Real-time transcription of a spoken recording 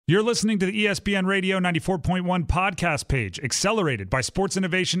You're listening to the ESPN Radio 94.1 podcast page, accelerated by Sports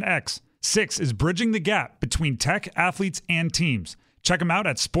Innovation X. 6 is bridging the gap between tech, athletes, and teams. Check them out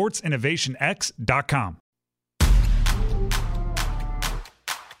at sportsinnovationx.com.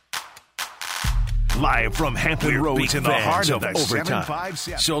 Live from Hampton Roads in the heart of overtime.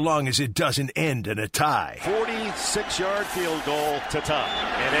 7-5-7. So long as it doesn't end in a tie. 46-yard field goal to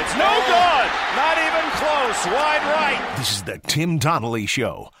tie. And it's no good. Not even close. Wide right. This is the Tim Donnelly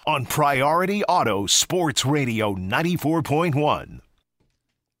Show on Priority Auto Sports Radio 94.1.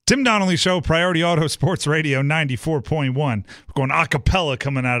 Tim Donnelly Show, Priority Auto Sports Radio 94.1. We're going a cappella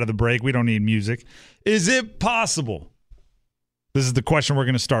coming out of the break. We don't need music. Is it possible? This is the question we're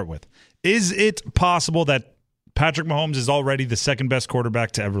going to start with. Is it possible that Patrick Mahomes is already the second best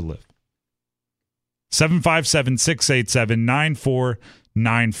quarterback to ever live?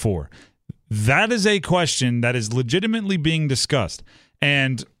 757-687-9494. That is a question that is legitimately being discussed.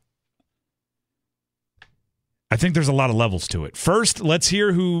 And I think there's a lot of levels to it. First, let's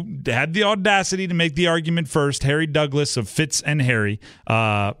hear who had the audacity to make the argument first. Harry Douglas of Fitz and Harry.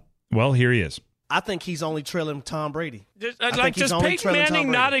 Well, here he is. I think he's only trailing Tom Brady. Does Peyton Manning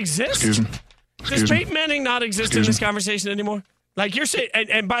not exist? Excuse me. Does Peyton Manning not exist in this conversation anymore? Like you're saying,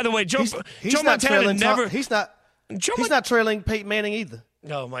 and by the way, Joe Montana never. He's not trailing Peyton Manning either.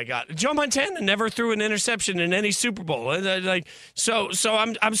 Oh my God, Joe Montana never threw an interception in any Super Bowl. So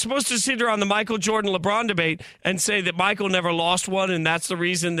I'm supposed to sit here on the Michael Jordan LeBron debate and say that Michael never lost one, and that's the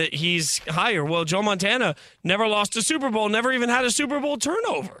reason that he's higher. Well, Joe Montana never lost a Super Bowl, never even had a Super Bowl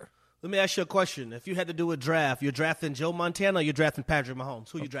turnover. Let me ask you a question. If you had to do a draft, you're drafting Joe Montana or you're drafting Patrick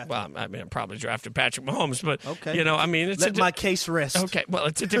Mahomes? Who are you drafting? Well, I mean, I'm probably drafting Patrick Mahomes, but, okay. It's my case rest. Okay, well,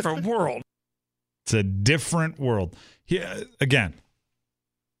 it's a different world. It's a different world. Yeah, again,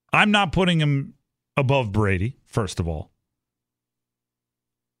 I'm not putting him above Brady, first of all.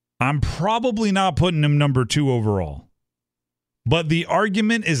 I'm probably not putting him number 2 overall. But the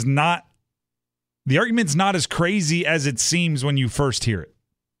argument's not as crazy as it seems when you first hear it.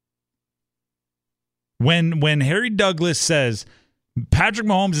 When Harry Douglas says Patrick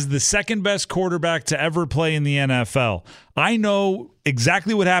Mahomes is the second best quarterback to ever play in the NFL, I know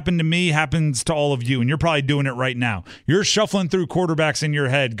exactly what happened to me happens to all of you, and you're probably doing it right now. You're shuffling through quarterbacks in your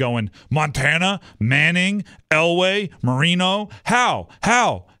head going, Montana, Manning, Elway, Marino. How?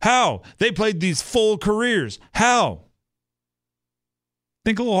 They played these full careers. How?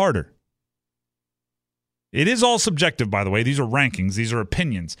 Think a little harder. It is all subjective, by the way. These are rankings. These are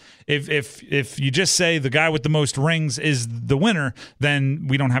opinions. If you just say the guy with the most rings is the winner, then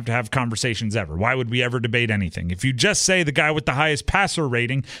we don't have to have conversations ever. Why would we ever debate anything? If you just say the guy with the highest passer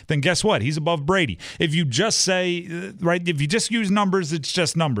rating, then guess what? He's above Brady. If you just say, if you just use numbers, it's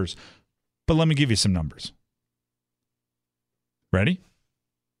just numbers. But let me give you some numbers. Ready?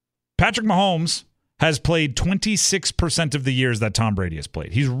 Patrick Mahomes has played 26% of the years that Tom Brady has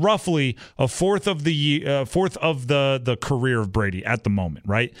played. He's roughly a fourth of the career of Brady at the moment,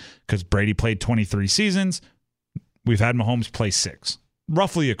 right? Because Brady played 23 seasons. We've had Mahomes play 6,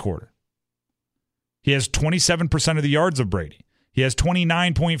 roughly a quarter. He has 27% of the yards of Brady. He has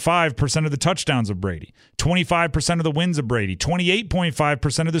 29.5% of the touchdowns of Brady, 25% of the wins of Brady,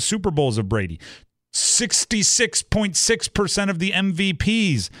 28.5% of the Super Bowls of Brady, 66.6% of the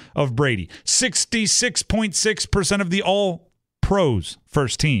MVPs of Brady, 66.6% of the All-Pros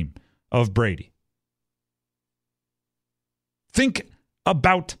first team of Brady. Think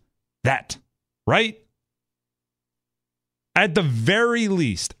about that, right? At the very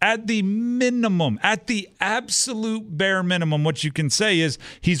least, at the minimum, at the absolute bare minimum, what you can say is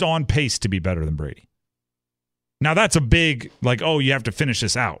he's on pace to be better than Brady. Now, that's a big, you have to finish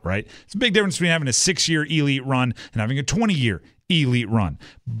this out, right? It's a big difference between having a 6-year elite run and having a 20-year elite run.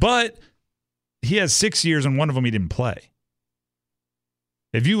 But he has 6 years, and one of them he didn't play.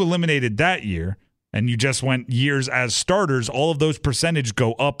 If you eliminated that year and you just went years as starters, all of those percentage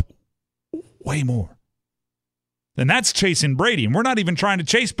go up way more. And that's chasing Brady. And we're not even trying to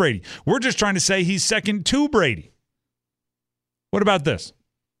chase Brady. We're just trying to say he's second to Brady. What about this?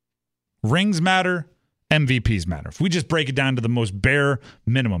 Rings matter. MVPs matter. If we just break it down to the most bare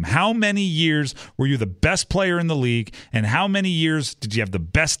minimum, how many years were you the best player in the league, and how many years did you have the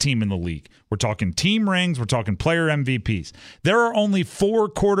best team in the league? We're talking team rings. We're talking player MVPs. There are only 4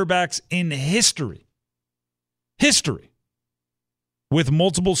 quarterbacks in history with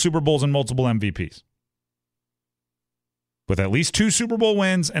multiple Super Bowls and multiple MVPs, with at least 2 Super Bowl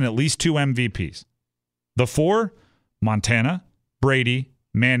wins and at least 2 MVPs. The 4, Montana, Brady,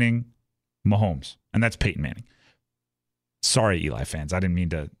 Manning, Mahomes. And that's Peyton Manning. Sorry, Eli fans. I didn't mean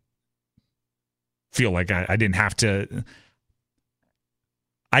to feel like I didn't have to.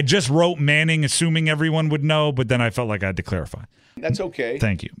 I just wrote Manning, assuming everyone would know, but then I felt like I had to clarify. That's okay.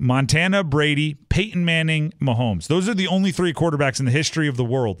 Thank you. Montana, Brady, Peyton Manning, Mahomes. Those are the only 3 quarterbacks in the history of the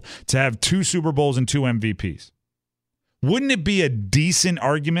world to have 2 Super Bowls and 2 MVPs. Wouldn't it be a decent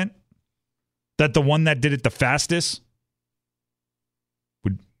argument that the one that did it the fastest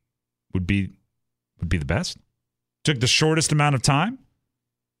would be the best? Took the shortest amount of time?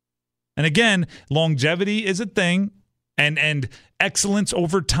 And again, longevity is a thing, and excellence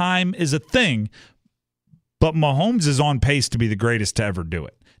over time is a thing. But Mahomes is on pace to be the greatest to ever do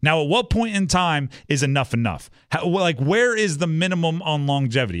it. Now, at what point in time is enough? Where is the minimum on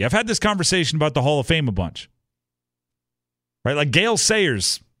longevity? I've had this conversation about the Hall of Fame a bunch. Right? Like Gale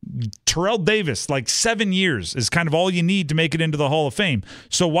Sayers, Terrell Davis, 7 years is kind of all you need to make it into the Hall of Fame.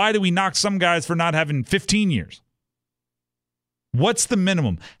 So why do we knock some guys for not having 15 years? What's the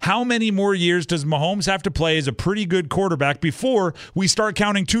minimum? How many more years does Mahomes have to play as a pretty good quarterback before we start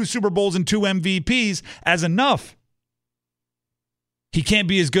counting 2 Super Bowls and 2 MVPs as enough? He can't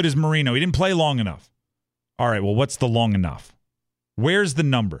be as good as Marino. He didn't play long enough. All right, well, what's the long enough? Where's the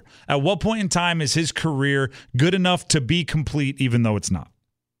number? At what point in time is his career good enough to be complete, even though it's not?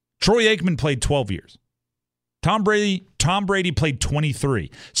 Troy Aikman played 12 years. Tom Brady played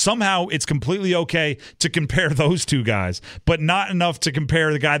 23. Somehow it's completely okay to compare those 2 guys, but not enough to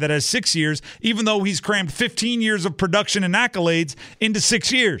compare the guy that has 6 years, even though he's crammed 15 years of production and accolades into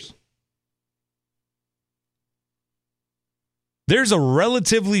 6 years. There's a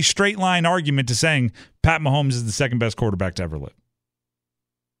relatively straight line argument to saying Pat Mahomes is the second best quarterback to ever live.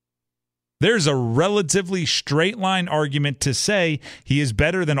 There's a relatively straight line argument to say he is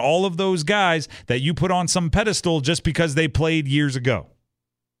better than all of those guys that you put on some pedestal just because they played years ago.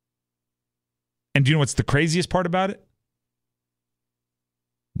 And do you know what's the craziest part about it?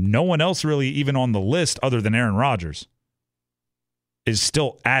 No one else really, even on the list other than Aaron Rodgers, is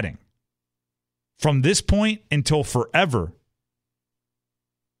still adding. From this point until forever,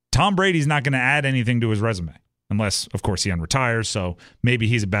 Tom Brady's not going to add anything to his resume. Unless, of course, he unretires, so maybe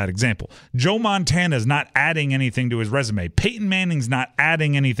he's a bad example. Joe Montana's not adding anything to his resume. Peyton Manning's not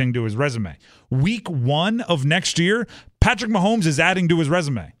adding anything to his resume. Week 1 of next year, Patrick Mahomes is adding to his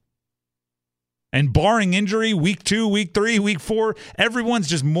resume. And barring injury, week 2, week 3, week 4, everyone's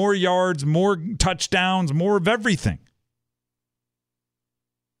just more yards, more touchdowns, more of everything.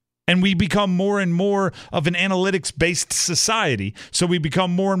 And we become more and more of an analytics-based society, so we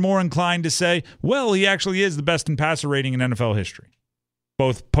become more and more inclined to say, well, he actually is the best in passer rating in NFL history,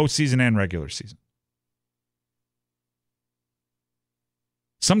 both postseason and regular season.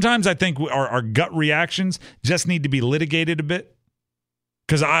 Sometimes I think our gut reactions just need to be litigated a bit,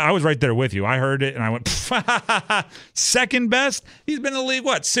 because I was right there with you. I heard it, and I went, second best? He's been in the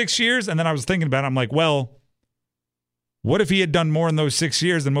league, 6 years? And then I was thinking about it. I'm like, well, what if he had done more in those 6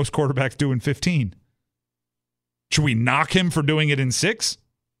 years than most quarterbacks do in 15? Should we knock him for doing it in 6?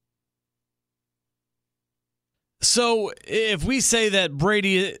 So if we say that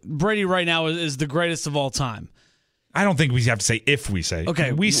Brady right now is the greatest of all time. I don't think we have to say if we say.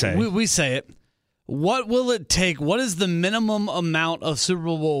 Okay. We say. We say it. What will it take? What is the minimum amount of Super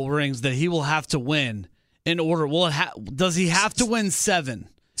Bowl rings that he will have to win in order? Does he have to win 7?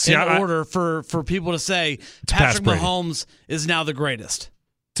 In order for people to say Patrick Mahomes is now the greatest.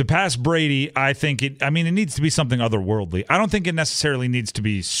 To pass Brady, I think it needs to be something otherworldly. I don't think it necessarily needs to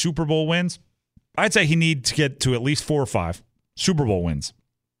be Super Bowl wins. I'd say he needs to get to at least 4 or 5 Super Bowl wins.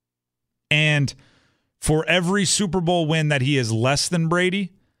 And for every Super Bowl win that he is less than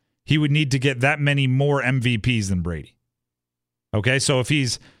Brady, he would need to get that many more MVPs than Brady. Okay, so if he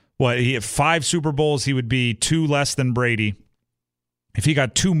had 5 Super Bowls, he would be 2 less than Brady. If he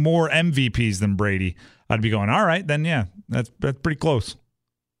got 2 more MVPs than Brady, I'd be going, all right, then yeah, that's pretty close.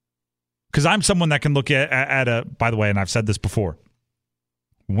 Because I'm someone that can look at a, by the way, and I've said this before,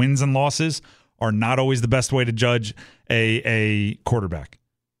 wins and losses are not always the best way to judge a quarterback.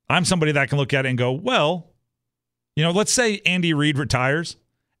 I'm somebody that can look at it and go, well, let's say Andy Reid retires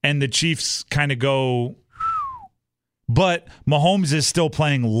and the Chiefs kind of go, but Mahomes is still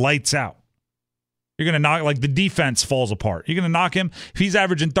playing lights out. You're going to knock, the defense falls apart. You're going to knock him. If he's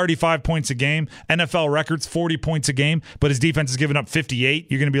averaging 35 points a game, NFL records 40 points a game, but his defense is giving up 58,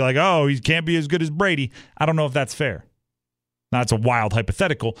 you're going to be like, oh, he can't be as good as Brady. I don't know if that's fair. Now, that's a wild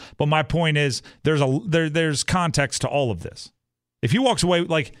hypothetical, but my point is there's context to all of this. If he walks away,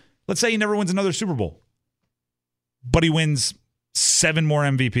 let's say he never wins another Super Bowl, but he wins 7 more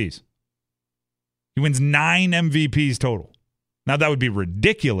MVPs. He wins 9 MVPs total. Now, that would be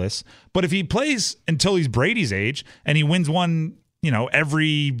ridiculous, but if he plays until he's Brady's age and he wins one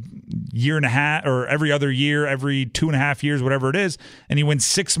every year and a half or every other year, every 2.5 years, whatever it is, and he wins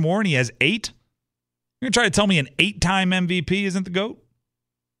 6 more and he has 8? You're going to try to tell me an 8-time MVP isn't the GOAT?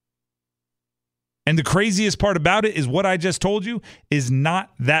 And the craziest part about it is what I just told you is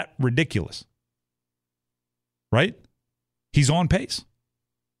not that ridiculous. Right? He's on pace.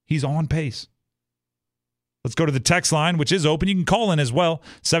 He's on pace. Let's go to the text line, which is open. You can call in as well,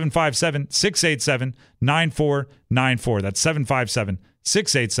 757-687-9494. That's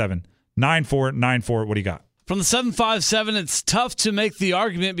 757-687-9494. What do you got? From the 757, it's tough to make the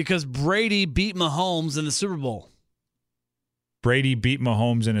argument because Brady beat Mahomes in the Super Bowl. Brady beat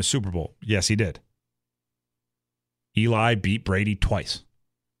Mahomes in a Super Bowl. Yes, he did. Eli beat Brady twice.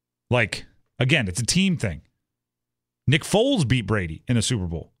 Again, it's a team thing. Nick Foles beat Brady in a Super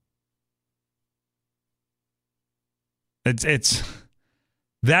Bowl. That's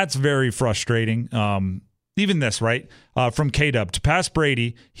very frustrating. Even this, right? From K-Dub, to pass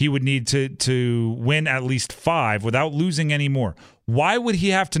Brady, he would need to win at least 5 without losing any more. Why would he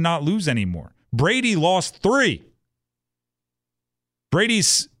have to not lose anymore? Brady lost 3.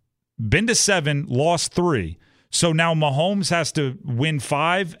 Brady's been to 7, lost 3. So now Mahomes has to win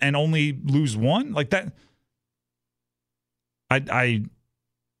 5 and only lose 1? Like that.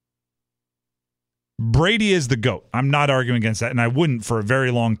 Brady is the GOAT. I'm not arguing against that, and I wouldn't for a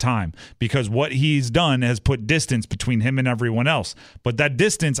very long time because what he's done has put distance between him and everyone else. But that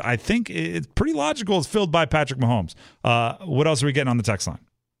distance, I think, it's pretty logical, is filled by Patrick Mahomes. What else are we getting on the text line?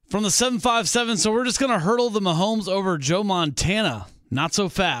 From the 757, so we're just going to hurdle the Mahomes over Joe Montana. Not so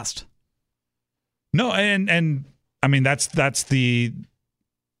fast. No, and I mean that's the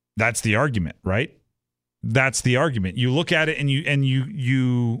argument, right? That's the argument. You look at it and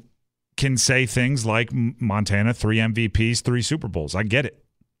you can say things like Montana, 3 MVPs, 3 Super Bowls. I get it.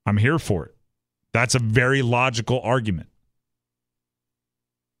 I'm here for it. That's a very logical argument.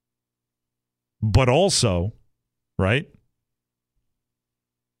 But also, right?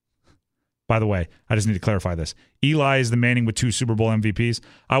 By the way, I just need to clarify this. Eli is the Manning with 2 Super Bowl MVPs.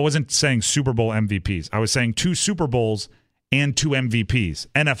 I wasn't saying Super Bowl MVPs. I was saying 2 Super Bowls and 2 MVPs,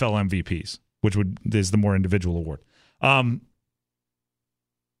 NFL MVPs, which is the more individual award.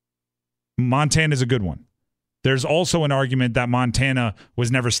 Montana is a good one. There's also an argument that Montana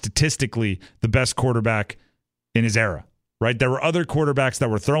was never statistically the best quarterback in his era, right? There were other quarterbacks that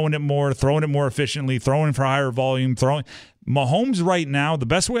were throwing it more efficiently, throwing for higher volume, Mahomes right now, the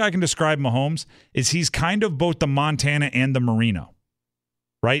best way I can describe Mahomes is he's kind of both the Montana and the Marino,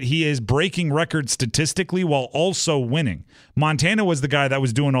 right? He is breaking records statistically while also winning. Montana was the guy that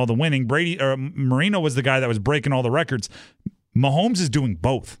was doing all the winning. Marino was the guy that was breaking all the records. Mahomes is doing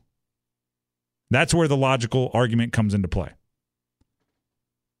both. That's where the logical argument comes into play.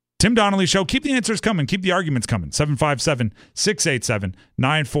 Tim Donnelly Show. Keep the answers coming. Keep the arguments coming.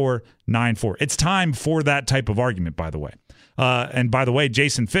 757-687-9494. It's time for that type of argument, by the way. And by the way,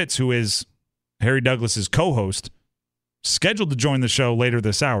 Jason Fitz, who is Harry Douglas's co-host, scheduled to join the show later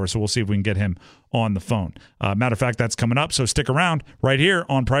this hour, so we'll see if we can get him on the phone. Matter of fact, that's coming up, so stick around right here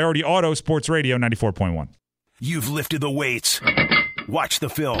on Priority Auto Sports Radio 94.1. You've lifted the weights, watched the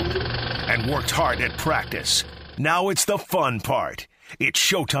film, and worked hard at practice. Now it's the fun part. It's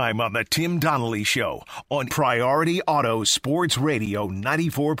showtime on the Tim Donnelly Show on Priority Auto Sports Radio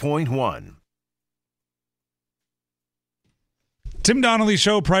 94.1. Tim Donnelly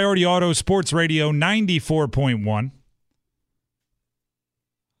Show, Priority Auto Sports Radio 94.1.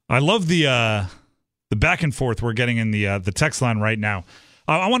 I love the back and forth we're getting in the text line right now.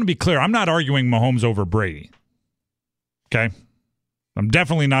 I want to be clear. I'm not arguing Mahomes over Brady. Okay? I'm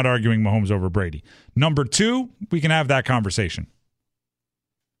definitely not arguing Mahomes over Brady. Number 2, we can have that conversation.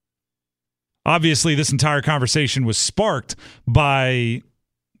 Obviously, this entire conversation was sparked by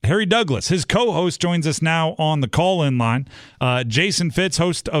Harry Douglas. His co-host joins us now on the call-in line. Jason Fitz,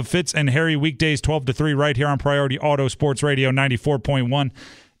 host of Fitz and Harry weekdays 12 to 3 right here on Priority Auto Sports Radio 94.1.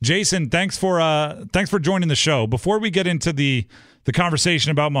 Jason, thanks for joining the show. Before we get into the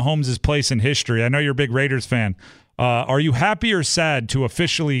conversation about Mahomes' place in history, I know you're a big Raiders fan. Are you happy or sad to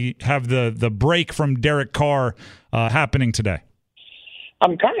officially have the break from Derek Carr happening today?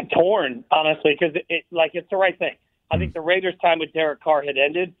 I'm kind of torn, honestly, because it's the right thing. I think the Raiders' time with Derek Carr had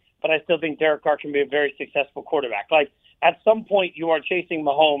ended, but I still think Derek Carr can be a very successful quarterback. Like, at some point, you are chasing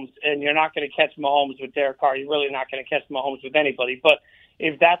Mahomes, and you're not going to catch Mahomes with Derek Carr. You're really not going to catch Mahomes with anybody. But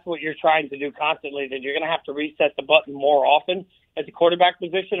if that's what you're trying to do constantly, then you're going to have to reset the button more often at the quarterback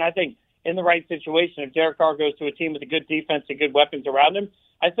position. I think in the right situation, if Derek Carr goes to a team with a good defense and good weapons around him,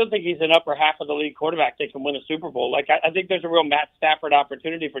 I still think he's an upper half of the league quarterback that can win a Super Bowl. Like, I think there's a real Matt Stafford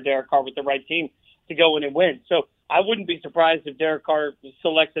opportunity for Derek Carr with the right team to go in and win. So I wouldn't be surprised if Derek Carr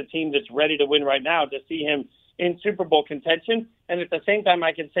selects a team that's ready to win right now to see him in Super Bowl contention. And at the same time,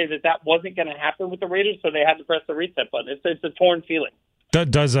 I can say that wasn't going to happen with the Raiders, so they had to press the reset button. It's a torn feeling.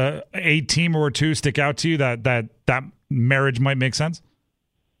 Does a team or two stick out to you that marriage might make sense?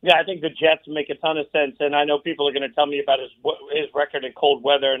 Yeah, I think the Jets make a ton of sense, and I know people are going to tell me about his record in cold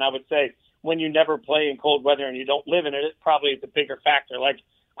weather, and I would say when you never play in cold weather and you don't live in it, it probably is a bigger factor. Like,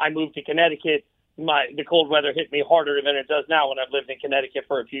 I moved to Connecticut, the cold weather hit me harder than it does now when I've lived in Connecticut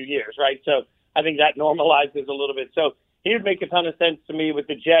for a few years, right? So I think that normalizes a little bit. So he would make a ton of sense to me with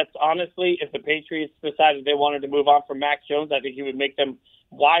the Jets. Honestly, if the Patriots decided they wanted to move on from Mac Jones, I think he would make them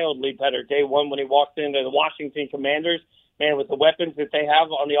wildly better. Day one when he walked into the Washington Commanders, man, with the weapons that they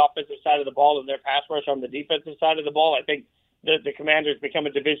have on the offensive side of the ball and their pass rush on the defensive side of the ball, I think the Commanders become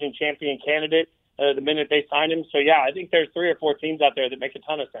a division champion candidate the minute they sign him. So, yeah, I think there's 3 or 4 teams out there that make a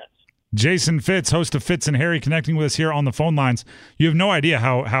ton of sense. Jason Fitz, host of Fitz and Harry, connecting with us here on the phone lines. You have no idea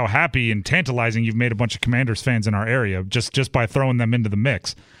how happy and tantalizing you've made a bunch of Commanders fans in our area just by throwing them into the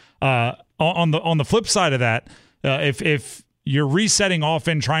mix. On the flip side of that, if you're resetting off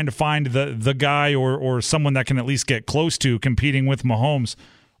and trying to find the guy or someone that can at least get close to competing with Mahomes,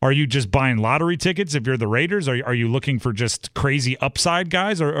 are you just buying lottery tickets if you're the Raiders? Are you looking for just crazy upside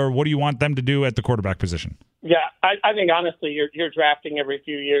guys, or what do you want them to do at the quarterback position? Yeah, I think honestly you're drafting every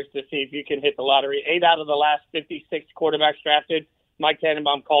few years to see if you can hit the lottery. 8 out of the last 56 quarterbacks drafted, Mike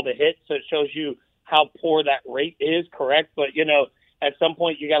Tannenbaum called a hit, so it shows you how poor that rate is, correct? But, at some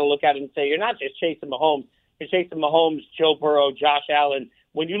point you got to look at it and say you're not just chasing Mahomes. You're chasing Mahomes, Joe Burrow, Josh Allen.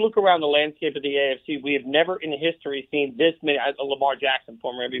 When you look around the landscape of the AFC, we have never in history seen this many, Lamar Jackson,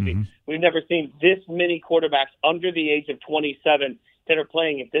 former MVP, Mm-hmm. We've never seen this many quarterbacks under the age of 27 that are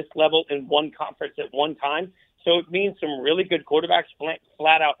playing at this level in one conference at one time. So it means some really good quarterbacks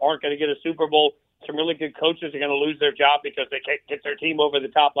flat out aren't going to get a Super Bowl. Some really good coaches are going to lose their job because they can't get their team over the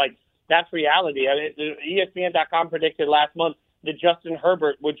top. Like, that's reality. I mean, ESPN.com predicted last month that Justin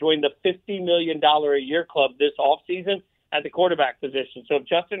Herbert would join the $50 million a year club this offseason at the quarterback position. So if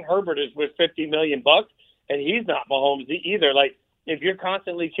Justin Herbert is worth $50 million and he's not Mahomes either, like, if you're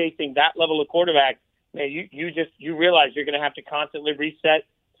constantly chasing that level of quarterback, man, you realize you're going to have to constantly reset,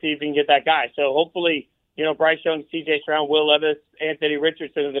 see if you can get that guy. So hopefully, Bryce Young, C.J. Stroud, Will Levis, Anthony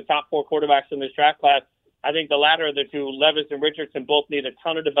Richardson are the top 4 quarterbacks in this draft class. I think the latter of the two, Levis and Richardson, both need a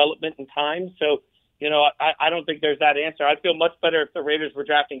ton of development and time. So, I don't think there's that answer. I'd feel much better if the Raiders were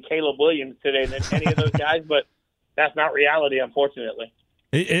drafting Caleb Williams today than any of those guys, but that's not reality, unfortunately.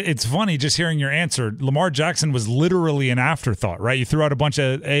 It's funny just hearing your answer. Lamar Jackson was literally an afterthought, right? You threw out a bunch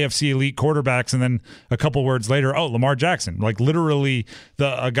of AFC elite quarterbacks, and then a couple words later, Lamar Jackson, like literally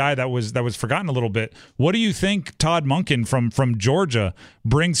a guy that was forgotten a little bit. What do you think Todd Monken from Georgia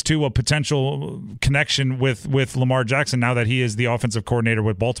brings to a potential connection with Lamar Jackson now that he is the offensive coordinator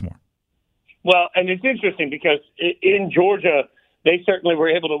with Baltimore? Well, and it's interesting because in Georgia, they certainly were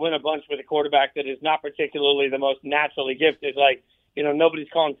able to win a bunch with a quarterback that is not particularly the most naturally gifted. Like, nobody's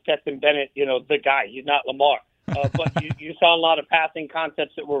calling Stetson Bennett, the guy. He's not Lamar. But you saw a lot of passing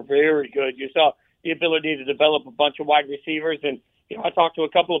concepts that were very good. You saw the ability to develop a bunch of wide receivers. And, I talked to a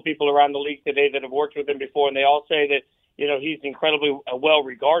couple of people around the league today that have worked with him before, and they all say that, he's incredibly well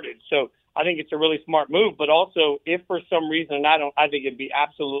regarded. So I think it's a really smart move. But also, if for some reason, I think it'd be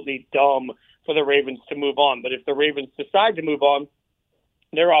absolutely dumb for the Ravens to move on. But if the Ravens decide to move on,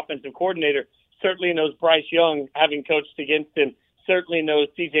 their offensive coordinator certainly knows Bryce Young, having coached against him, certainly knows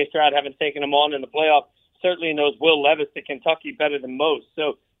C.J. Stroud, having taken him on in the playoffs, certainly knows Will Levis at Kentucky better than most.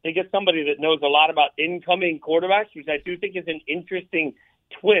 So they get somebody that knows a lot about incoming quarterbacks, which I do think is an interesting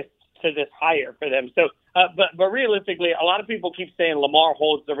twist to this hire for them. So, but realistically, a lot of people keep saying Lamar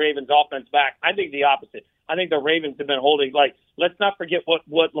holds the Ravens offense back. I think the opposite. I think the Ravens have been holding, let's not forget what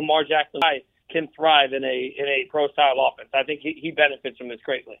Lamar Jackson can thrive in a pro-style offense. I think he benefits from this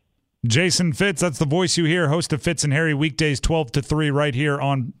greatly. Jason Fitz, that's the voice you hear, host of Fitz and Harry, weekdays 12 to 3 right here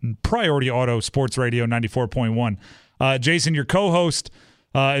on Priority Auto Sports Radio 94.1. Jason, your co-host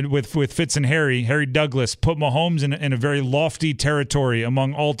with Fitz and Harry Douglas, put Mahomes in a very lofty territory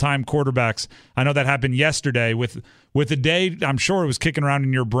among all-time quarterbacks. I know that happened yesterday with a day, I'm sure it was kicking around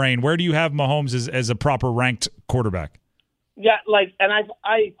in your brain. Where do you have Mahomes as a proper ranked quarterback? Yeah, and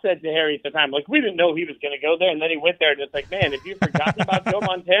I said to Harry at the time, we didn't know he was going to go there, and then he went there, and it's man, have you forgotten about Joe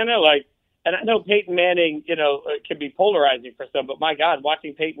Montana? And I know Peyton Manning, can be polarizing for some, but my God,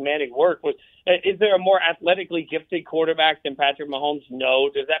 watching Peyton Manning work is there a more athletically gifted quarterback than Patrick Mahomes? No.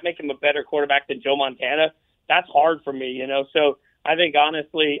 Does that make him a better quarterback than Joe Montana? That's hard for me, So I think,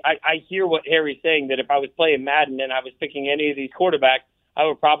 honestly, I hear what Harry's saying, that if I was playing Madden and I was picking any of these quarterbacks, I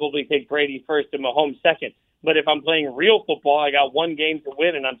would probably take Brady first and Mahomes second. But if I'm playing real football, I got one game to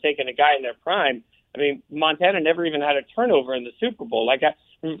win, and I'm taking a guy in their prime. I mean, Montana never even had a turnover in the Super Bowl.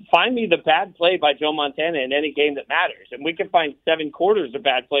 Find me the bad play by Joe Montana in any game that matters, and we can find 7 quarters of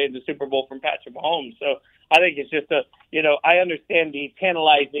bad play in the Super Bowl from Patrick Mahomes. So I think it's just I understand the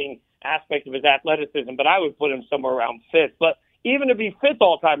tantalizing aspect of his athleticism, but I would put him somewhere around 5th. But even to be 5th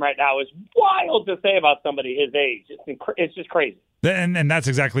all time right now is wild to say about somebody his age. It's just crazy. And that's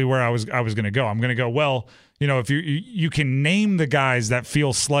exactly where I was going to go. I'm going to go, well, if you can name the guys that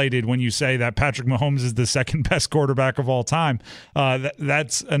feel slighted when you say that Patrick Mahomes is the second best quarterback of all time,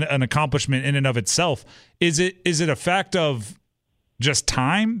 that's an accomplishment in and of itself. Is it a fact of just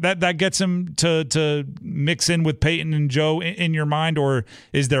time that gets him to mix in with Peyton and Joe in your mind, or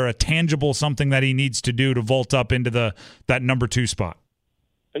is there a tangible something that he needs to do to vault up into that number 2 spot?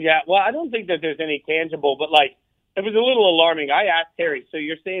 Yeah, well, I don't think that there's any tangible, but it was a little alarming. I asked Harry, so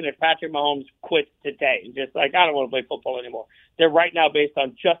you're saying if Patrick Mahomes quits today, just I don't want to play football anymore, they're right now based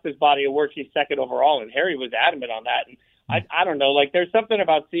on just his body of work, he's 2nd overall, and Harry was adamant on that. And I don't know, there's something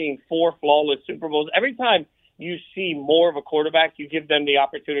about seeing 4 flawless Super Bowls. Every time you see more of a quarterback, you give them the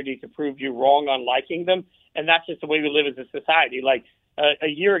opportunity to prove you wrong on liking them, and that's just the way we live as a society. A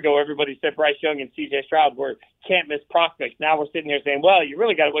year ago, everybody said Bryce Young and C.J. Stroud were can't-miss prospects. Now we're sitting here saying, well, you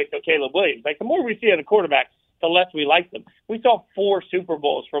really got to wait till Caleb Williams. The more we see of the quarterback, the less we like them. We saw 4 Super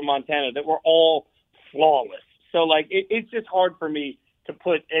Bowls from Montana that were all flawless. So, it's just hard for me to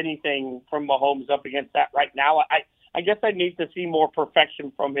put anything from Mahomes up against that right now. I guess I need to see more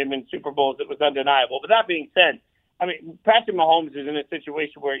perfection from him in Super Bowls that was undeniable. But that being said, Patrick Mahomes is in a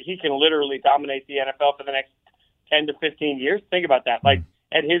situation where he can literally dominate the NFL for the next 10 to 15 years. Think about that.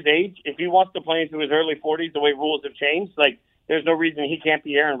 At his age, if he wants to play into his early 40s, the way rules have changed, there's no reason he can't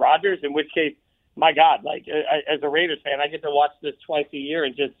be Aaron Rodgers, in which case, my God, as a Raiders fan, I get to watch this twice a year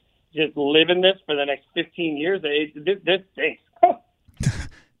and just live in this for the next 15 years. This stinks.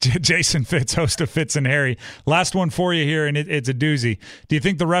 Jason Fitz, host of Fitz and Harry. Last one for you here, and it's a doozy. Do you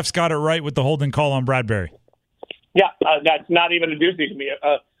think the refs got it right with the holding call on Bradbury? Yeah, that's not even a doozy to me.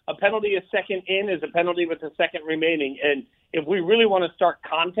 A penalty a second in is a penalty with a second remaining. And if we really want to start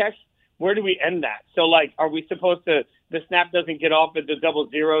context, where do we end that? So, are we supposed to – the snap doesn't get off at the double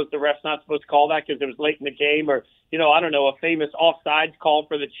zeros, the ref's not supposed to call that because it was late in the game, or, I don't know, a famous offsides call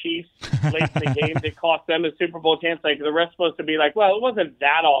for the Chiefs late in the game that cost them a Super Bowl chance. The ref's supposed to be well, it wasn't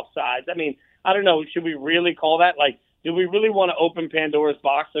that offsides. I don't know. Should we really call that? Do we really want to open Pandora's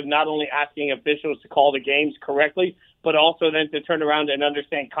box of not only asking officials to call the games correctly, but also then to turn around and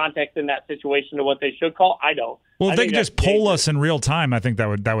understand context in that situation of what they should call? I don't. Well, if they could just poll us in real time, I think that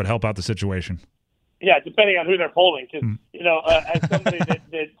would help out the situation. Yeah, depending on who they're polling. Because, as somebody that,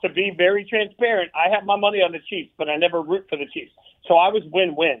 to be very transparent, I have my money on the Chiefs, but I never root for the Chiefs. So I was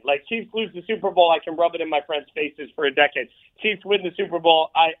win-win. Chiefs lose the Super Bowl, I can rub it in my friends' faces for a decade. Chiefs win the Super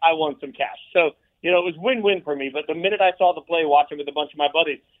Bowl, I won some cash. So, it was win-win for me. But the minute I saw the play, watching with a bunch of my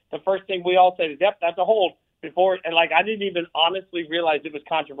buddies, the first thing we all said is, yep, that's a hold. And I didn't even honestly realize it was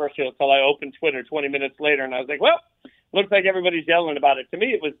controversial until I opened Twitter 20 minutes later, and I was like, well, looks like everybody's yelling about it. To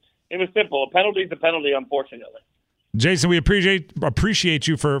me, it was simple. A penalty is a penalty, unfortunately. Jason, we appreciate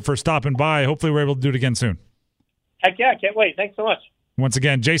you for stopping by. Hopefully we're able to do it again soon. Heck yeah, can't wait. Thanks so much. Once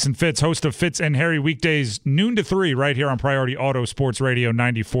again, Jason Fitz, host of Fitz and Harry, weekdays noon to 3 right here on Priority Auto Sports Radio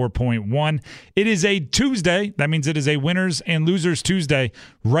 94.1. It is a Tuesday. That means it is a Winners and Losers Tuesday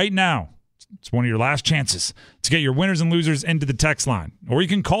right now. It's one of your last chances to get your winners and losers into the text line. Or you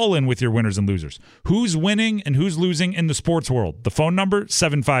can call in with your winners and losers. Who's winning and who's losing in the sports world? The phone number,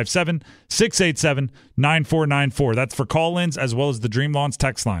 757-687-9494. That's for call-ins as well as the Dream Lawns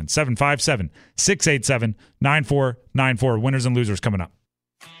text line, 757-687-9494. Winners and losers coming up.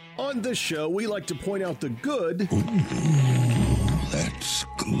 On this show, we like to point out the good. That's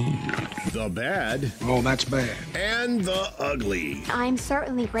good. The bad. Oh, that's bad. And the ugly. I'm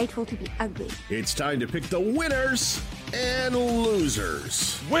certainly grateful to be ugly. It's time to pick the winners and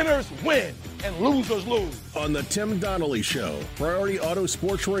losers. Winners win and losers lose. On the Tim Donnelly Show, Priority Auto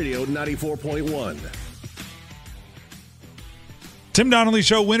Sports Radio 94.1. Tim Donnelly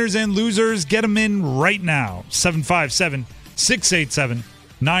Show, winners and losers. Get them in right now.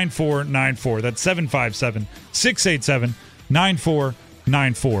 757-687-9494. That's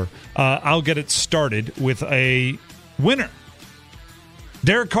 757-687-9494. I'll get it started with a winner.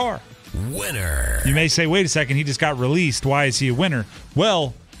 Derek Carr. Winner. You may say, wait a second, he just got released. Why is he a winner?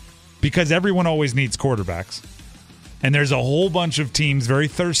 Well, because everyone always needs quarterbacks. And there's a whole bunch of teams very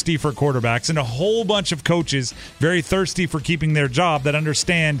thirsty for quarterbacks and a whole bunch of coaches very thirsty for keeping their job that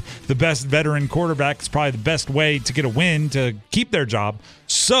understand the best veteran quarterback is probably the best way to get a win to keep their job.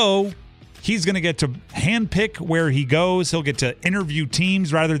 So He's going to get to handpick where he goes. He'll get to interview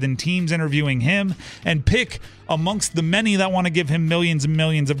teams rather than teams interviewing him, and pick amongst the many that want to give him millions and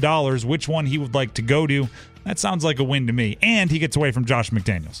millions of dollars which one he would like to go to. That sounds like a win to me. And he gets away from Josh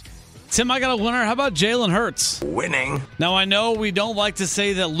McDaniels. Tim, I got a winner. How about Jalen Hurts? Winning. Now, I know we don't like to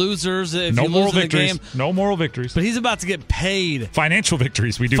say that losers, if No you moral lose in victories. the game. No moral victories. But he's about to get paid. Financial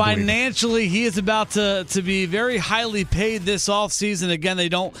victories, we do believe. Financially, he is about to be very highly paid this offseason. Again, they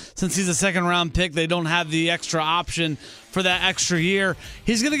don't, since he's a second-round pick, they don't have the extra option for that extra year.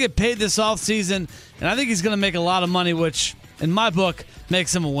 He's going to get paid this offseason, and I think he's going to make a lot of money, which, in my book,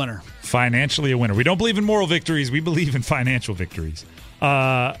 makes him a winner. Financially a winner. We don't believe in moral victories. We believe in financial victories.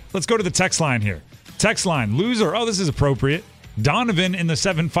 Let's go to the text line here. Text line, loser. Oh, this is appropriate. Donovan in the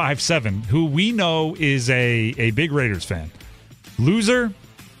 757, who we know is a big Raiders fan. Loser,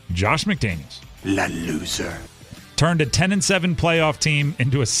 Josh McDaniels. La loser. Turned a 10-7 playoff team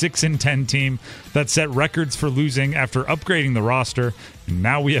into a 6-10 team that set records for losing after upgrading the roster. And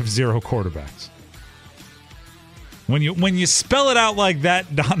now we have 0 quarterbacks. When you spell it out like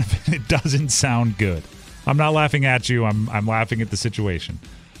that, Donovan, it doesn't sound good. I'm not laughing at you. I'm laughing at the situation.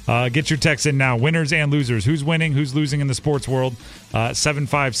 Get your texts in now. Winners and losers. Who's winning? Who's losing in the sports world?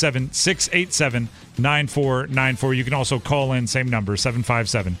 757-687-9494. You can also call in. Same number,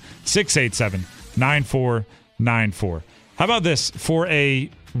 757-687-9494. How about this for a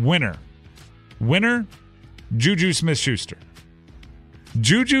winner? Winner, Juju Smith-Schuster.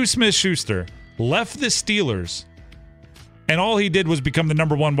 Juju Smith-Schuster left the Steelers, and all he did was become the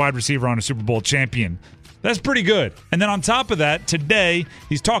number 1 wide receiver on a Super Bowl champion. That's pretty good. And then on top of that, today,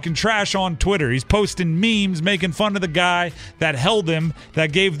 he's talking trash on Twitter. He's posting memes, making fun of the guy that held him,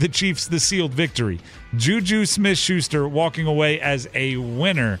 that gave the Chiefs the sealed victory. Juju Smith-Schuster walking away as a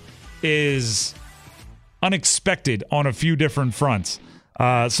winner is unexpected on a few different fronts.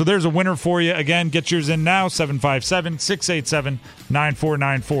 So there's a winner for you. Again, get yours in now,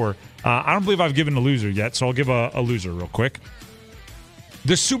 757-687-9494. I don't believe I've given a loser yet, so I'll give a loser real quick.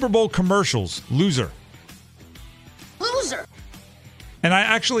 The Super Bowl commercials, loser. Loser. And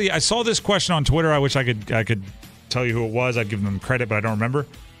I saw this question on Twitter. I wish I could tell you who it was. I'd give them credit, but I don't remember.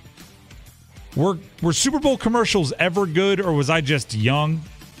 Were Super Bowl commercials ever good, or was I just young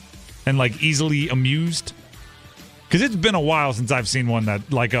and like easily amused? Because it's been a while since I've seen one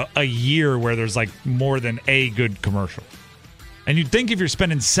that like a year where there's like more than a good commercial. And you'd think if you're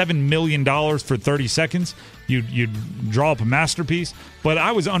spending $7 million for 30 seconds, you'd draw up a masterpiece. But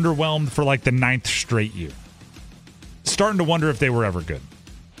I was underwhelmed for like the 9th straight year. Starting to wonder if they were ever good.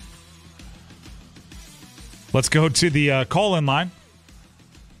 Let's go to the call-in line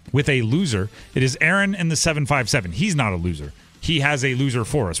with a loser. It is Aaron in the 757. He's not a loser. He has a loser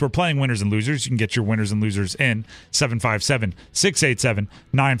for us. We're playing winners and losers. You can get your winners and losers in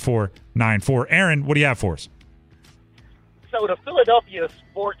 757-687-9494. Aaron, what do you have for us? So the Philadelphia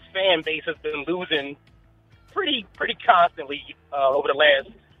sports fan base has been losing pretty constantly over the last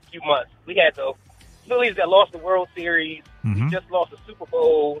few months. We had the Phillies that lost the World Series. Mm-hmm. We just lost the Super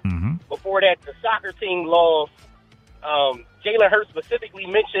Bowl. Mm-hmm. Before that, the soccer team lost. Jalen Hurts specifically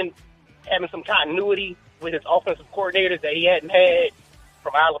mentioned having some continuity with his offensive coordinators that he hadn't had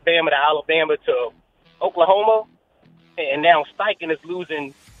from Alabama to Oklahoma. And now Steichen is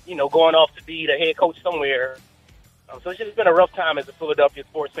losing, going off to be the head coach somewhere. So it's just been a rough time as a Philadelphia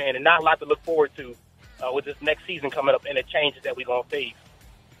sports fan, and not a lot to look forward to with this next season coming up and the changes that we're going to face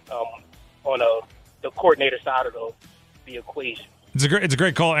on the coordinator side of the equation. It's a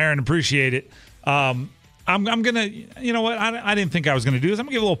great call, Aaron. Appreciate it. I'm gonna, you know what? I didn't think I was gonna do this. I'm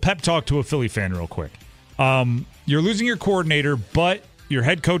gonna give a little pep talk to a Philly fan real quick. You're losing your coordinator, but your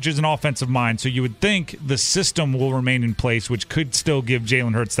head coach is an offensive mind, so you would think the system will remain in place, which could still give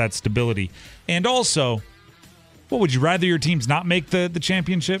Jalen Hurts that stability. And also, would you rather your teams not make the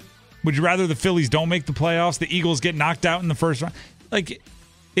championship? Would you rather the Phillies don't make the playoffs? The Eagles get knocked out in the first round? Like,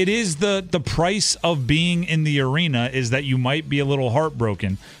 it is the price of being in the arena is that you might be a little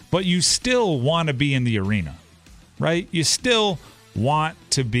heartbroken, but you still want to be in the arena, right? You still want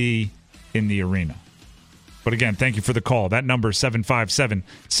to be in the arena. But again, thank you for the call. That number is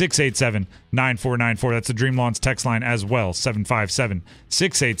 757-687-9494. That's the Dream Lawns text line as well,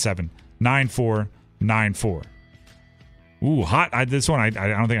 757-687-9494. Ooh, hot. This one I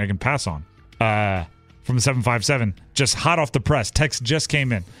don't think I can pass on. From the 757, just hot off the press. Text just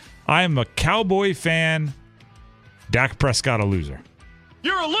came in. I am a Cowboy fan. Dak Prescott a loser.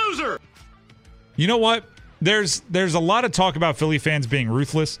 You're a loser. You know what? There's a lot of talk about Philly fans being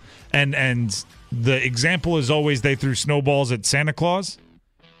ruthless, and the example is always they threw snowballs at Santa Claus.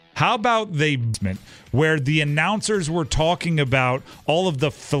 How about where the announcers were talking about all of the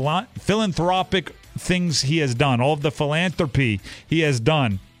philanthropic things he has done, all of the philanthropy he has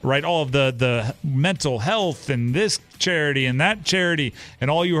done, right? All of the mental health and this charity and that charity, and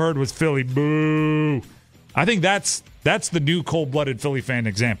all you heard was Philly, boo. I think that's the new cold-blooded Philly fan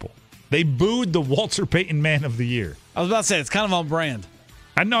example. They booed the Walter Payton Man of the Year. I was about to say, it's kind of on brand.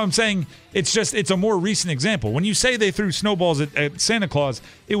 I know, I'm saying it's a more recent example. When you say they threw snowballs at Santa Claus,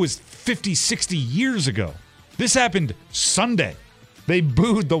 it was 50, 60 years ago. This happened Sunday. They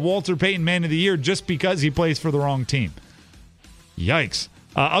booed the Walter Payton Man of the Year just because he plays for the wrong team. Yikes.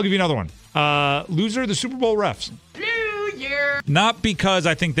 I'll give you another one. Loser, the Super Bowl refs. Loser. Not because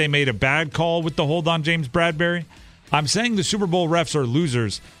I think they made a bad call with the hold on James Bradbury. I'm saying the Super Bowl refs are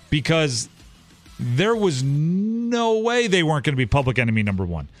losers because there was no way they weren't going to be public enemy number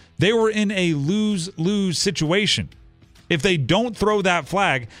one. They were in a lose-lose situation. If they don't throw that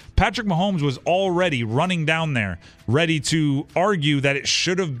flag, Patrick Mahomes was already running down there, ready to argue that it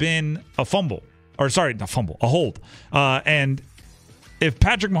should have been a fumble. Or sorry, not fumble, a hold. And if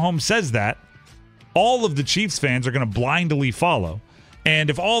Patrick Mahomes says that, all of the Chiefs fans are going to blindly follow. And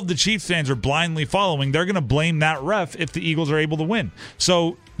if all of the Chiefs fans are blindly following, they're going to blame that ref if the Eagles are able to win.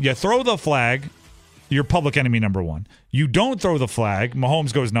 So you throw the flag, you're public enemy number one. You don't throw the flag,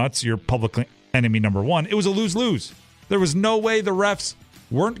 Mahomes goes nuts, you're public enemy number one. It was a lose-lose. There was no way the refs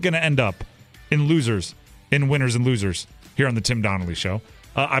weren't going to end up in losers, in winners and losers here on the Tim Donnelly Show.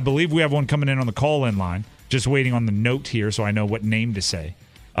 I believe we have one coming in on the call-in line. Just waiting on the note here so I know what name to say.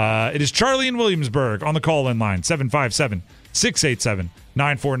 It is Charlie in Williamsburg on the call-in line,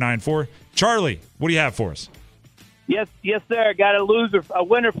 757-687-9494. Charlie, what do you have for us? Yes, sir. Got a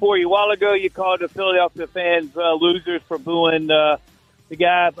winner for you. A while ago, you called the Philadelphia fans losers for booing the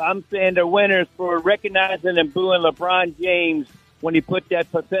guy. I'm saying they're winners for recognizing and booing LeBron James when he put that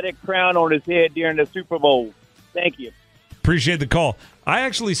pathetic crown on his head during the Super Bowl. Thank you. Appreciate the call. I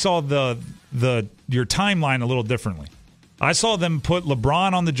actually saw your timeline a little differently. I saw them put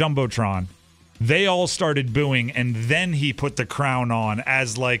LeBron on the Jumbotron. They all started booing, and then he put the crown on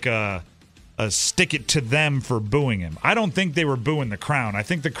as like a stick it to them for booing him. I don't think they were booing the crown. I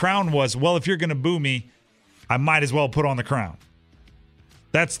think the crown was, well, if you're going to boo me, I might as well put on the crown.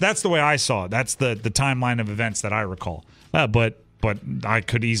 That's the way I saw it. That's the timeline of events that I recall. But I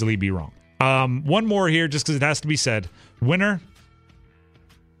could easily be wrong. One more here, just because it has to be said. Winner,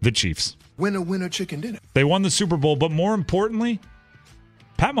 the Chiefs. Winner, chicken dinner. They won the Super Bowl, but more importantly,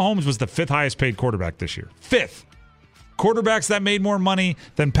 Pat Mahomes was the 5th highest paid quarterback this year. 5th. Quarterbacks that made more money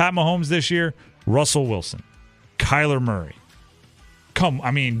than Pat Mahomes this year, Russell Wilson, Kyler Murray.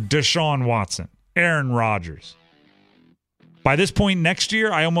 Deshaun Watson, Aaron Rodgers. By this point next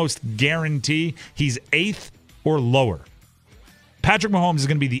year, I almost guarantee he's 8th or lower. Patrick Mahomes is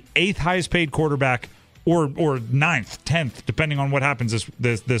going to be the 8th highest paid quarterback or 9th, 10th, depending on what happens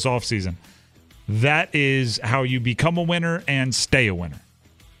this offseason. That is how you become a winner and stay a winner.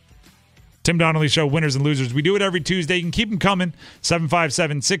 Tim Donnelly Show, winners and losers. We do it every Tuesday. You can keep them coming.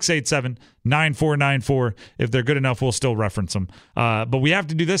 757-687-9494. If they're good enough, we'll still reference them. But we have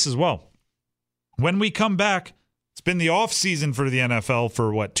to do this as well. When we come back, it's been the off season for the NFL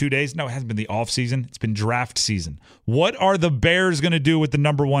for 2 days? No, it hasn't been the off season. It's been draft season. What are the Bears going to do with the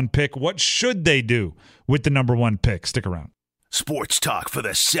number one pick? What should they do with the number one pick? Stick around. Sports talk for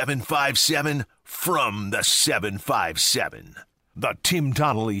the 757 from the 757. The Tim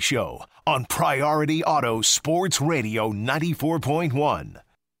Donnelly Show on Priority Auto Sports Radio 94.1.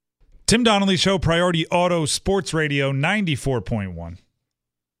 Tim Donnelly Show, Priority Auto Sports Radio 94.1.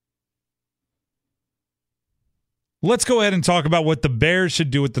 Let's go ahead and talk about what the Bears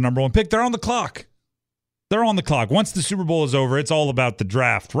should do with the number one pick. They're on the clock. They're on the clock. Once the Super Bowl is over, it's all about the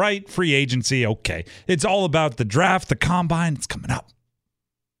draft, right? Free agency, okay. It's all about the draft, the combine. It's coming up.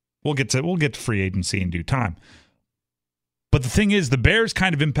 We'll get to free agency in due time. But the thing is, the Bears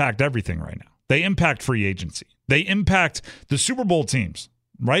kind of impact everything right now. They impact free agency. They impact the Super Bowl teams,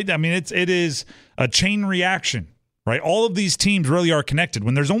 right? I mean, it is a chain reaction, right? All of these teams really are connected.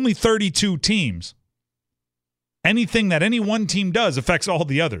 When there's only 32 teams, anything that any one team does affects all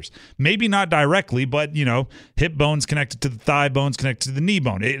the others. Maybe not directly, but, hip bone's connected to the thigh bone's connected to the knee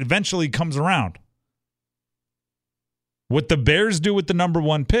bone. It eventually comes around. What the Bears do with the number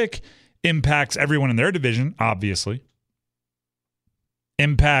one pick impacts everyone in their division, obviously.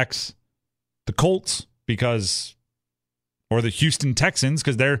 Impacts the Colts or the Houston Texans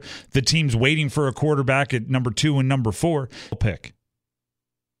because they're the teams waiting for a quarterback at number 2 and number 4 pick.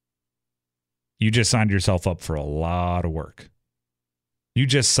 You just signed yourself up for a lot of work. You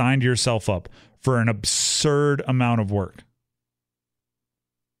just signed yourself up for an absurd amount of work.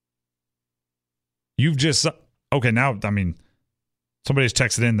 You've just okay now. I mean, somebody's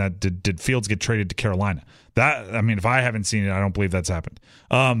texted in that did Fields get traded to Carolina? That I mean, if I haven't seen it, I don't believe that's happened.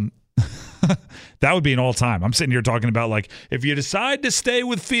 That would be an all-time. I'm sitting here talking about like if you decide to stay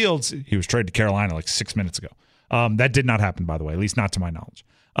with Fields, he was traded to Carolina like 6 minutes ago. That did not happen, by the way, at least not to my knowledge.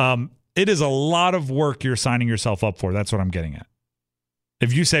 It is a lot of work you're signing yourself up for. That's what I'm getting at.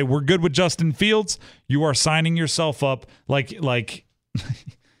 If you say we're good with Justin Fields, you are signing yourself up like like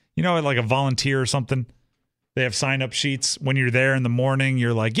a volunteer or something. They have sign-up sheets. When you're there in the morning,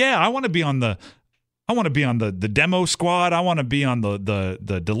 you're like, yeah, I want to be on the demo squad. I want to be on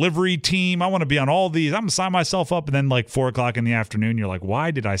the delivery team. I want to be on all these. I'm going to sign myself up. And then like 4 o'clock in the afternoon, you're like, why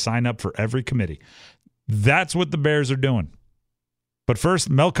did I sign up for every committee? That's what the Bears are doing. But first,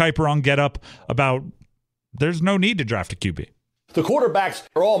 Mel Kiper on Get Up about there's no need to draft a QB. The quarterbacks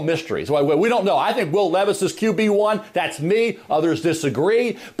are all mysteries. We don't know. I think Will Levis is QB1. That's me. Others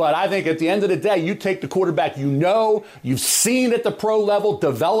disagree. But I think at the end of the day, you take the quarterback you've seen at the pro level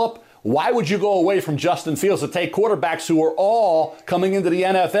develop. Why would you go away from Justin Fields to take quarterbacks who are all coming into the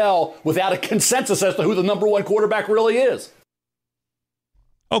NFL without a consensus as to who the number one quarterback really is?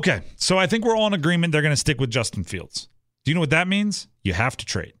 Okay, so I think we're all in agreement they're going to stick with Justin Fields. Do you know what that means? You have to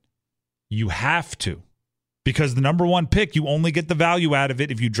trade. You have to. Because the number one pick, you only get the value out of it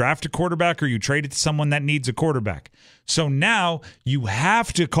if you draft a quarterback or you trade it to someone that needs a quarterback. So now you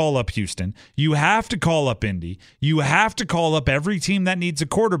have to call up Houston. You have to call up Indy. You have to call up every team that needs a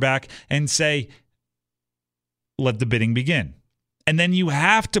quarterback and say, let the bidding begin. And then you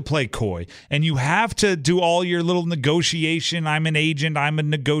have to play coy and you have to do all your little negotiation. I'm an agent. I'm a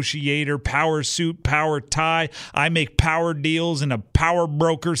negotiator, power suit, power tie. I make power deals in a power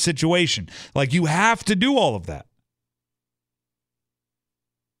broker situation. Like you have to do all of that.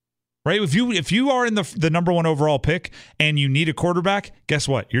 Right? If you are in the number one overall pick and you need a quarterback, guess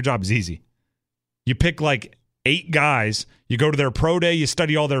what? Your job is easy. You pick like 8 guys. You go to their pro day. You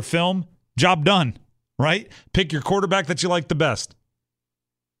study all their film. Job done. Right? Pick your quarterback that you like the best.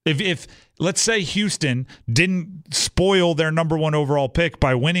 If let's say Houston didn't spoil their number one overall pick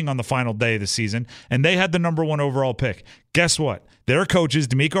by winning on the final day of the season, and they had the number one overall pick, guess what? Their coaches,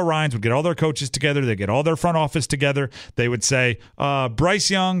 DeMeco Ryans, would get all their coaches together. They'd get all their front office together. They would say,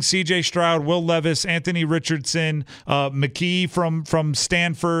 Bryce Young, C.J. Stroud, Will Levis, Anthony Richardson, McKee from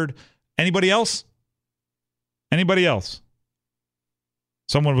Stanford. Anybody else? Anybody else?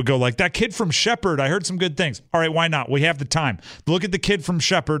 Someone would go like, that kid from Shepherd, I heard some good things. All right, why not? We have the time. Look at the kid from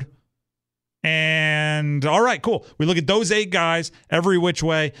Shepherd. And all right, cool. We look at those 8 guys every which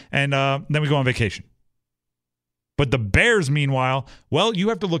way, and then we go on vacation. But the Bears, meanwhile, well, you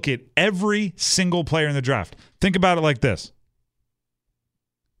have to look at every single player in the draft. Think about it like this.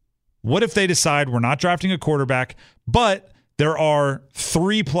 What if they decide we're not drafting a quarterback, but there are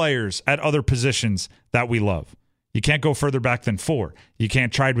 3 players at other positions that we love? You can't go further back than 4. You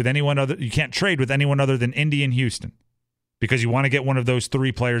can't trade with anyone other. You can't trade with anyone other than Indy and Houston because you want to get one of those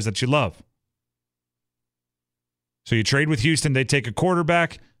 3 players that you love. So you trade with Houston, they take a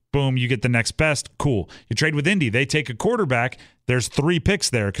quarterback. Boom, you get the next best. Cool. You trade with Indy, they take a quarterback. There's 3 picks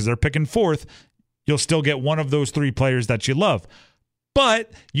there because they're picking 4th. You'll still get one of those 3 players that you love.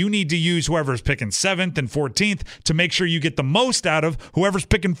 But you need to use whoever's picking 7th and 14th to make sure you get the most out of whoever's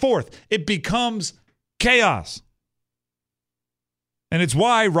picking 4th. It becomes chaos. And it's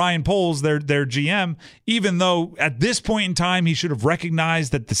why Ryan Poles, their GM, even though at this point in time he should have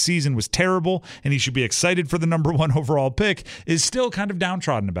recognized that the season was terrible and he should be excited for the number one overall pick, is still kind of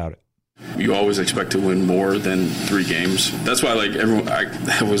downtrodden about it. You always expect to win more than 3 games. That's why, like, everyone,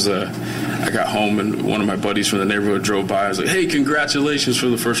 I got home and one of my buddies from the neighborhood drove by. I was like, "Hey, congratulations for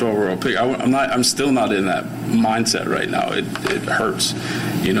the first overall pick." I'm still not in that mindset right now. It hurts,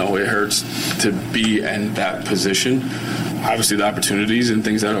 it hurts to be in that position. Obviously, the opportunities and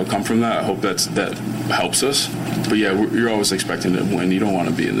things that will come from that, I hope that helps us. But yeah, you're always expecting to win. You don't want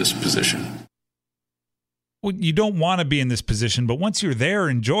to be in this position. Well, you don't want to be in this position, but once you're there,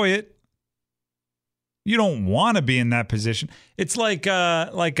 enjoy it. You don't want to be in that position. It's like I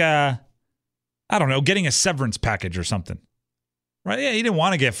don't know, getting a severance package or something. Right? Yeah, you didn't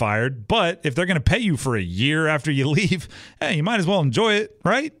want to get fired, but if they're going to pay you for a year after you leave, hey, you might as well enjoy it,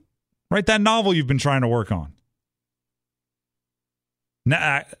 right? Write that novel you've been trying to work on.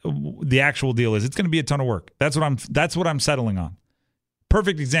 Now, the actual deal is it's going to be a ton of work. That's what I'm settling on.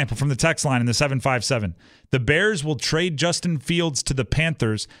 Perfect example from the text line in the 757. The Bears will trade Justin Fields to the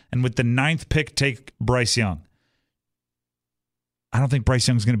Panthers and with the 9th pick take Bryce Young. I don't think Bryce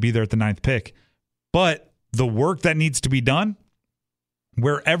Young's going to be there at the 9th pick. But the work that needs to be done,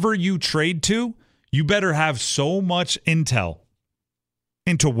 wherever you trade to, you better have so much intel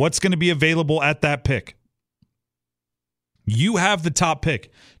into what's going to be available at that pick. You have the top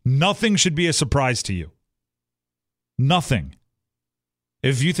pick. Nothing should be a surprise to you. Nothing.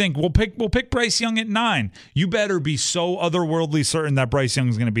 If you think we'll pick Bryce Young at 9, you better be so otherworldly certain that Bryce Young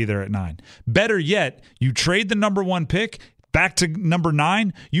is going to be there at 9. Better yet, you trade the number 1 pick back to number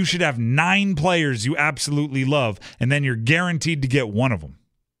 9. You should have 9 players you absolutely love, and then you're guaranteed to get one of them.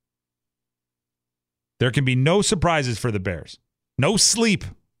 There can be no surprises for the Bears. No sleep.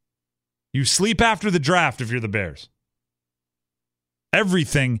 You sleep after the draft if you're the Bears.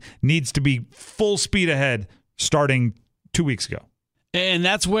 Everything needs to be full speed ahead starting 2 weeks ago. And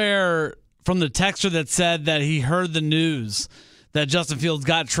that's where, from the texter that said that he heard the news that Justin Fields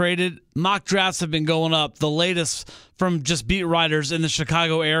got traded, mock drafts have been going up. The latest from just beat writers in the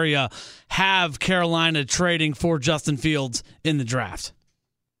Chicago area have Carolina trading for Justin Fields in the draft.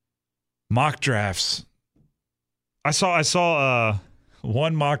 Mock drafts. I saw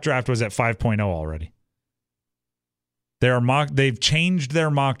one mock draft was at 5.0 already. They've changed their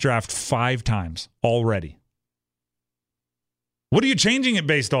mock draft 5 times already. What are you changing it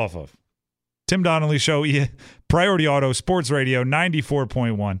based off of? Tim Donnelly Show, Priority Auto, Sports Radio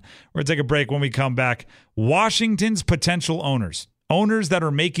 94.1. We're going to take a break. When we come back, Washington's potential owners that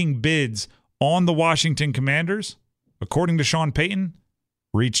are making bids on the Washington Commanders, according to Sean Payton,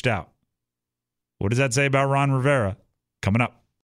 reached out. What does that say about Ron Rivera? Coming up.